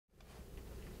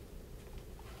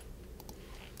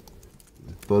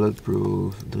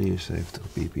bulletproof,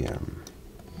 73 ppm.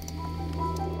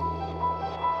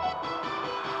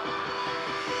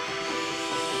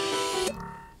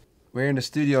 We're in the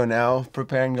studio now,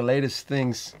 preparing the latest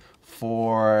things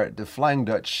for the Flying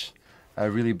Dutch,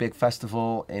 a really big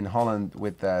festival in Holland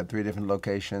with 3 different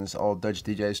locations, all Dutch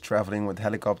DJs traveling with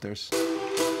helicopters.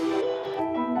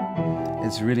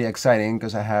 It's really exciting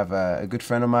because I have a good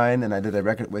friend of mine and I did a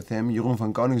record with him, Jeroen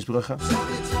van Koningsbrugge.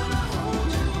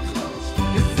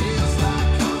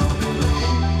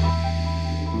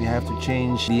 We have to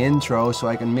change the intro so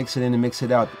I can mix it in and mix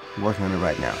it out. I'm working on it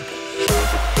right now.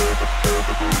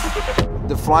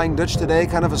 The Flying Dutch today,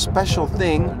 kind of a special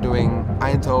thing, doing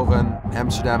Eindhoven,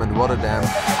 Amsterdam and Rotterdam.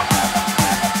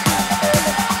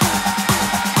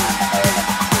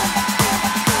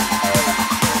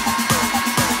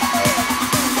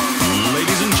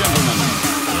 Ladies and gentlemen,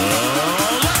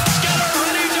 let's get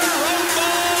ready to rumble!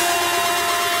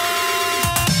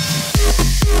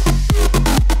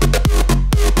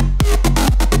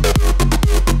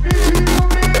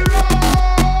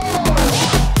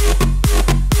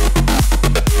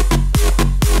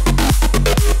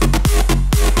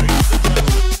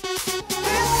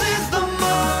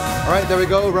 Alright, there we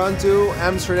go, round 2,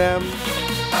 Amsterdam.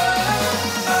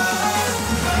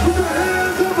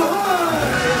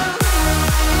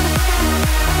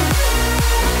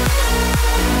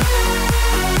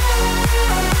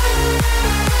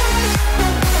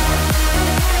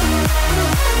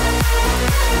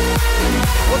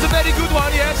 Was a very good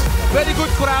one, yes. Very good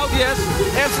crowd, yes.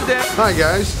 Amsterdam. Hi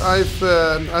guys,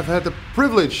 I've had the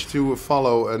privilege to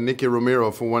follow Nicky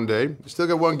Romero for one day. Still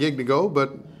got 1 gig to go,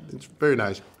 but it's very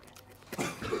nice.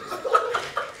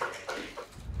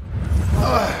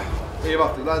 Hier,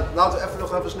 wacht. Laten we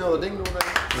even snel dat ding doen.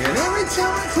 And every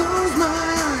time I close my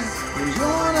eyes,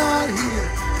 you're not here,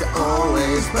 you're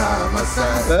always by my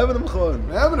side. We hebben hem gewoon.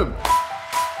 We hebben hem.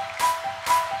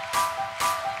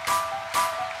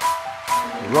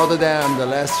 Rotterdam, the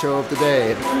last show of the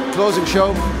day. Closing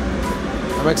show.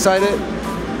 I'm excited.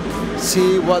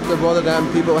 See what the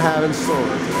Rotterdam people have in store.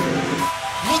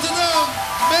 Rotterdam,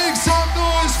 make some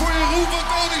noise voor Jeroen van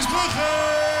Koningsbrugge!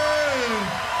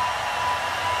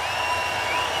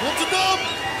 Rotterdam!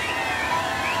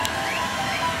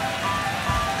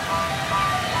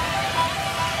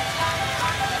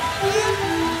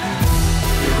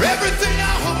 You're everything I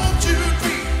hoped you'd be.